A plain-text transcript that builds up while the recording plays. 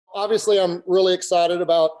Obviously, I'm really excited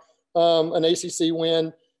about an ACC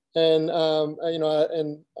win, and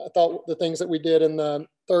and I thought the things that we did in the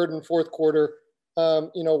third and fourth quarter,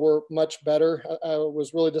 were much better. I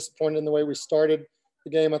was really disappointed in the way we started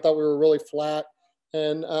the game. I thought we were really flat,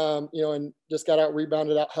 and and just got out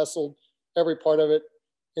rebounded, out hustled every part of it.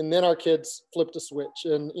 And then our kids flipped a switch,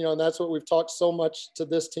 and that's what we've talked so much to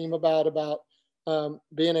this team about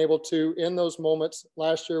being able to, in those moments.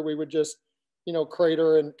 Last year we would just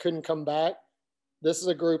crater and couldn't come back. This is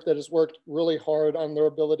a group that has worked really hard on their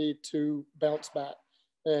ability to bounce back.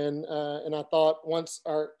 And I thought once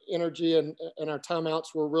our energy and our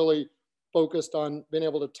timeouts were really focused on being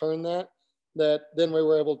able to turn that then we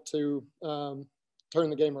were able to turn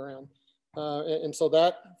the game around. And so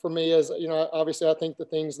that for me is, obviously I think the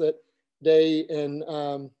things that Day and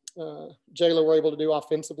Jayla were able to do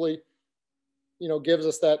offensively, gives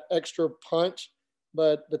us that extra punch.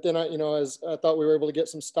 But then as I thought we were able to get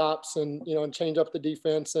some stops and change up the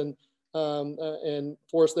defense and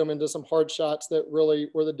force them into some hard shots that really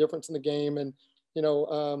were the difference in the game. And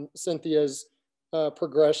Cynthia's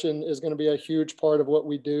progression is going to be a huge part of what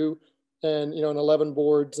we do. And and 11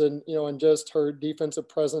 boards and and just her defensive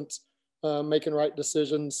presence, making right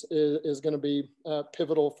decisions is going to be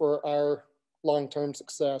pivotal for our long-term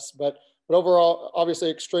success. But overall, obviously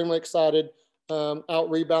extremely excited. Out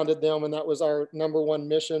rebounded them, and that was our number one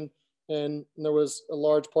mission. And there was a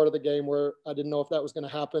large part of the game where I didn't know if that was going to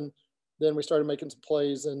happen. Then we started making some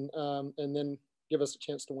plays and then give us a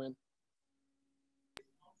chance to win.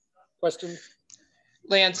 Question?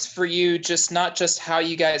 Lance, for you, just not just how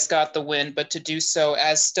you guys got the win, but to do so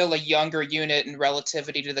as still a younger unit in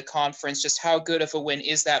relativity to the conference, just how good of a win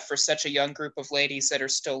is that for such a young group of ladies that are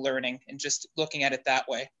still learning, and just looking at it that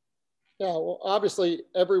way? Yeah, well, obviously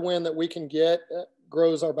every win that we can get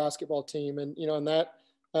grows our basketball team. And, and that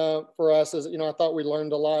for us is, I thought we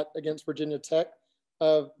learned a lot against Virginia Tech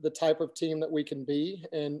of the type of team that we can be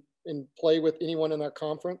and play with anyone in our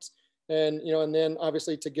conference. And, and then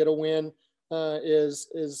obviously to get a win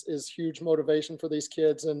is huge motivation for these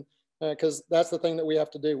kids. And because that's the thing that we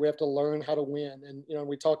have to do. We have to learn how to win. And,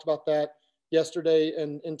 we talked about that yesterday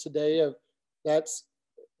and today of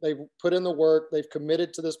they've put in the work, they've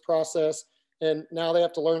committed to this process, and now they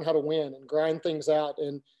have to learn how to win and grind things out.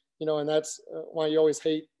 And, and that's why you always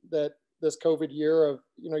hate that this COVID year of,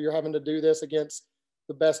 you're having to do this against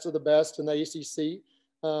the best of the best in the ACC.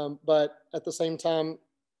 But at the same time,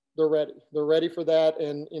 they're ready. They're ready for that.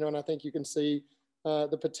 And, and I think you can see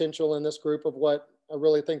the potential in this group of what I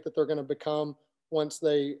really think that they're going to become once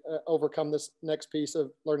they overcome this next piece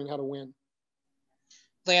of learning how to win.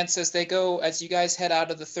 Lance, as you guys head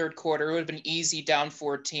out of the third quarter, it would have been easy down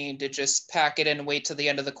 14 to just pack it in and wait till the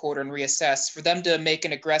end of the quarter and reassess. For them to make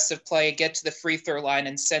an aggressive play, get to the free throw line,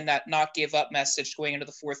 and send that not give up message going into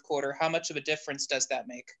the fourth quarter, how much of a difference does that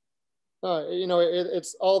make?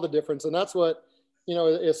 It's all the difference. And that's what,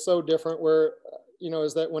 is so different where,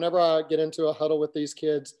 is that whenever I get into a huddle with these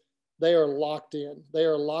kids, they are locked in. They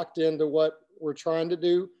are locked into what we're trying to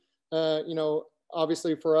do.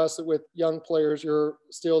 Obviously for us with young players, you're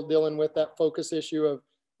still dealing with that focus issue of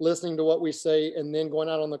listening to what we say and then going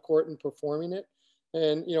out on the court and performing it.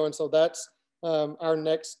 And, and so that's our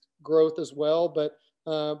next growth as well. But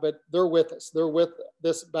they're with us. They're with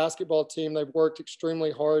this basketball team. They've worked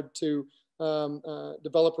extremely hard to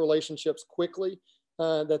develop relationships quickly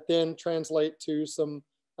that then translate to some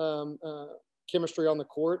chemistry on the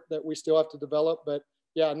court that we still have to develop. But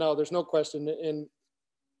yeah, no, there's no question. And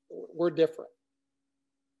we're different.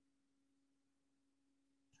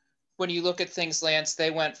 When you look at things, Lance, they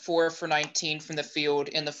went 4 for 19 from the field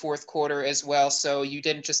in the fourth quarter as well. So you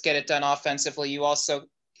didn't just get it done offensively. You also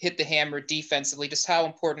hit the hammer defensively. Just how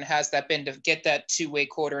important has that been to get that two-way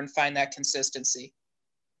quarter and find that consistency?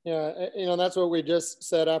 Yeah, that's what we just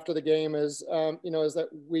said after the game is, is that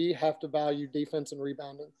we have to value defense and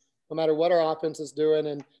rebounding, no matter what our offense is doing.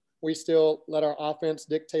 And we still let our offense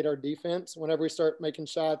dictate our defense. Whenever we start making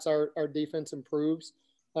shots, our defense improves.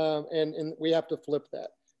 And we have to flip that.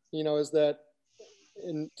 Is that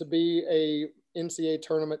to be a NCAA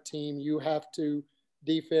tournament team, you have to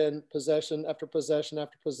defend possession after possession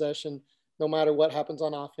after possession, no matter what happens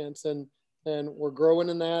on offense. And we're growing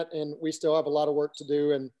in that, and we still have a lot of work to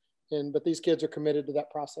do. But these kids are committed to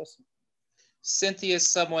that process. Cynthia is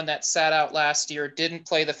someone that sat out last year, didn't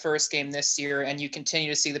play the first game this year, and you continue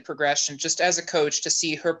to see the progression. Just as a coach, to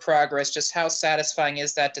see her progress, just how satisfying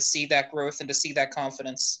is that to see that growth and to see that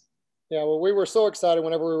confidence? Yeah, well, we were so excited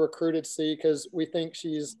whenever we recruited C because we think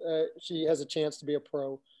she has a chance to be a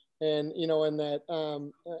pro, and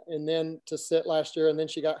and then to sit last year, and then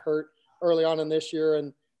she got hurt early on in this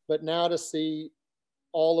year, but now to see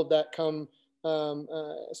all of that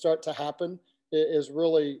start to happen is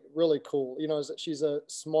really, really cool. You know, is that she's a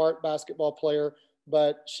smart basketball player,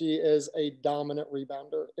 but she is a dominant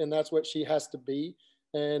rebounder, and that's what she has to be.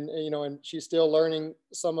 And, you know, and she's still learning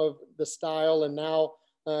some of the style. And now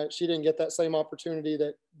she didn't get that same opportunity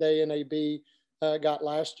that they in AB got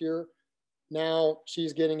last year. Now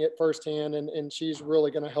she's getting it firsthand, and she's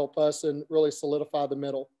really going to help us and really solidify the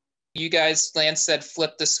middle. You guys, Lance said,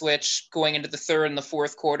 flip the switch going into the third and the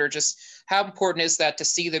fourth quarter. Just how important is that to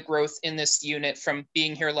see the growth in this unit from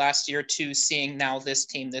being here last year to seeing now this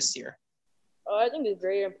team this year? I think it's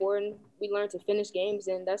very important. We learned to finish games,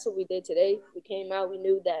 and that's what we did today. We came out, we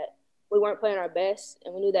knew that we weren't playing our best,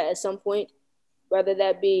 and we knew that at some point, whether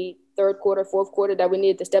that be third quarter, fourth quarter, that we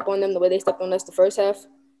needed to step on them the way they stepped on us the first half.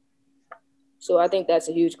 So I think that's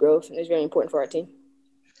a huge growth, and it's very important for our team.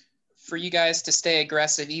 For you guys to stay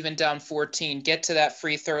aggressive, even down 14, get to that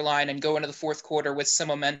free throw line and go into the fourth quarter with some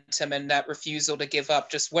momentum and that refusal to give up.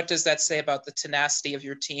 Just what does that say about the tenacity of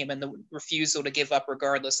your team and the refusal to give up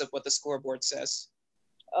regardless of what the scoreboard says?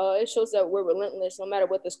 It shows that we're relentless. No matter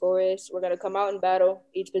what the score is, we're going to come out and battle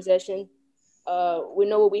each possession. We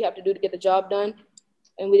know what we have to do to get the job done,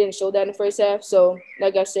 and we didn't show that in the first half. So,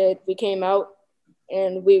 like I said, we came out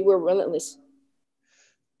and we were relentless.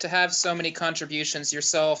 To have so many contributions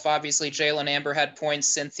yourself, obviously Jalen Amber had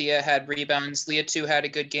points, Cynthia had rebounds, Leah too had a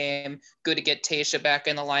good game, good to get Tasha back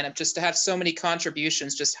in the lineup. Just to have so many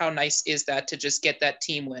contributions, just how nice is that to just get that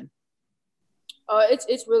team win?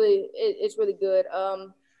 It's really good.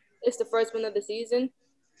 It's the first win of the season,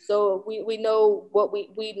 so we know what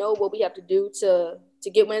we know what we have to do to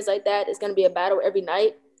get wins like that. It's going to be a battle every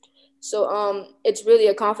night, so it's really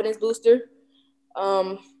a confidence booster.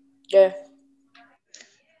 Yeah.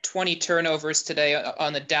 20 turnovers today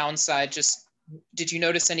on the downside. Just did you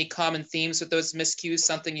notice any common themes with those miscues,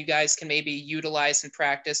 something you guys can maybe utilize in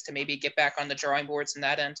practice to maybe get back on the drawing boards in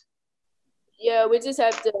that end? Yeah, we just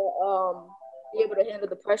have to be able to handle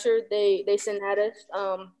the pressure they send at us,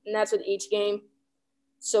 and that's with each game.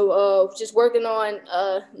 So just working on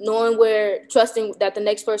trusting that the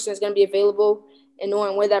next person is going to be available and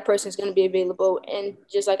knowing where that person is going to be available. And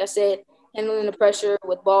just like I said, handling the pressure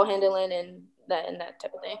with ball handling and that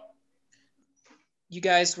type of thing. You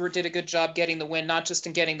guys did a good job getting the win, not just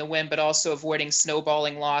in getting the win, but also avoiding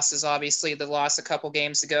snowballing losses. Obviously, the loss a couple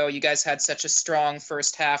games ago, you guys had such a strong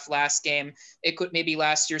first half last game. It could maybe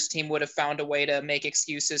last year's team would have found a way to make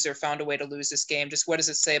excuses or found a way to lose this game. Just what does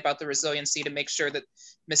it say about the resiliency to make sure that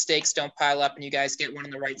mistakes don't pile up and you guys get one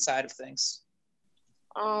on the right side of things?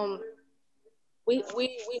 We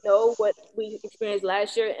know what we experienced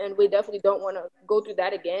last year, and we definitely don't want to go through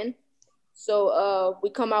that again. So we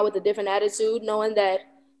come out with a different attitude, knowing that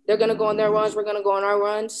they're going to go on their runs, we're going to go on our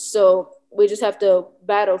runs. So we just have to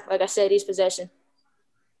battle, like I said, each possession.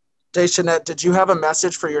 Dejanette, did you have a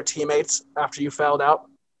message for your teammates after you fouled out?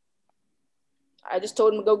 I just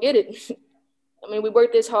told them to go get it. I mean, we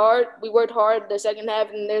worked hard. We worked hard the second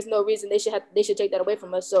half, and there's no reason they should take that away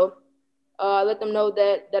from us. So let them know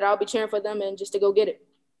that I'll be cheering for them and just to go get it.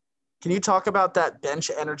 Can you talk about that bench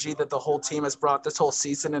energy that the whole team has brought this whole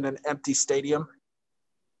season in an empty stadium?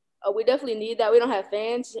 We definitely need that. We don't have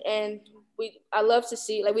fans, and we love to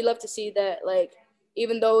see that, like,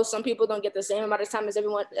 even though some people don't get the same amount of time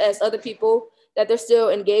as other people, that they're still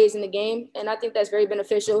engaged in the game. And I think that's very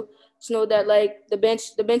beneficial to know that, like, the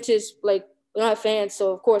bench is, like, we don't have fans.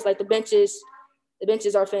 So of course, like, the benches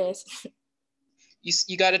are fans.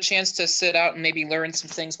 You got a chance to sit out and maybe learn some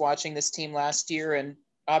things watching this team last year, and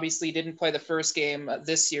obviously didn't play the first game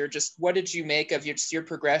this year. Just what did you make of your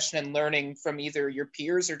progression and learning from either your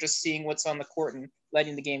peers or just seeing what's on the court and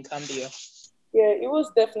letting the game come to you? Yeah, it was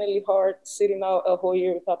definitely hard sitting out a whole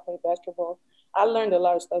year without playing basketball. I learned a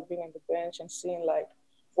lot of stuff being on the bench and seeing, like,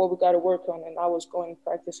 what we got to work on, and I was going to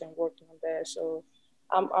practice and working on that. So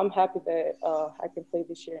I'm happy that I can play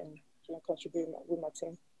this year and contribute with my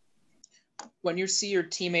team. When you see your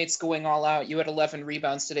teammates going all out, you had 11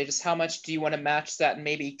 rebounds today. Just how much do you want to match that and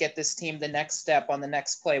maybe get this team the next step on the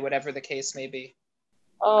next play, whatever the case may be?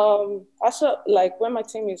 I saw, like, when my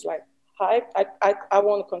team is, like, hyped, I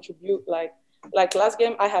want to contribute. Like last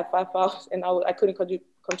game, I had 5 fouls and I couldn't contribute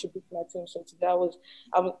to my team. So today I was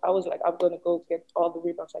like, I'm going to go get all the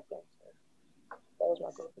rebounds I can. So that was my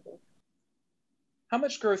goal today. How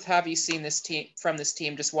much growth have you seen from this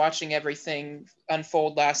team, just watching everything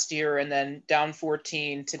unfold last year and then down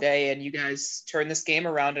 14 today, and you guys turn this game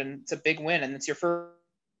around and it's a big win and it's your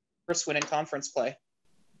first win in conference play?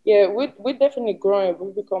 Yeah, we're definitely growing.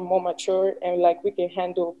 We become more mature and, like, we can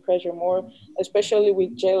handle pressure more, especially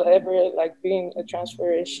with Jill Everett, like, being a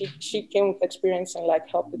transfer. She came with experience and, like,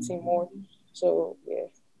 helped the team more. So yeah.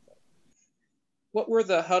 What were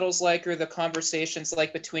the huddles like or the conversations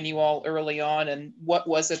like between you all early on, and what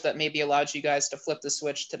was it that maybe allowed you guys to flip the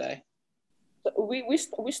switch today? We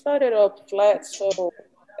started up flat, so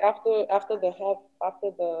after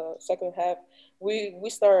the second half, we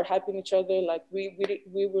started hyping each other like we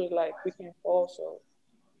were like we can't fall, so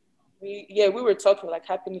we were talking like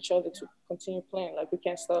hyping each other to continue playing like we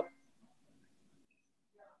can't stop.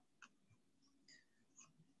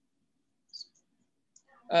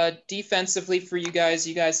 Defensively for you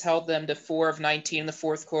guys held them to 4 of 19 in the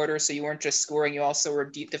fourth quarter, so you weren't just scoring, you also were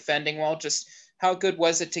defending well. Just how good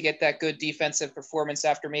was it to get that good defensive performance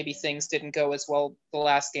after maybe things didn't go as well the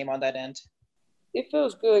last game on that end? It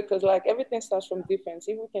feels good because like everything starts from defense.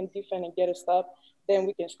 If we can defend and get a stop, then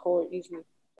we can score easily.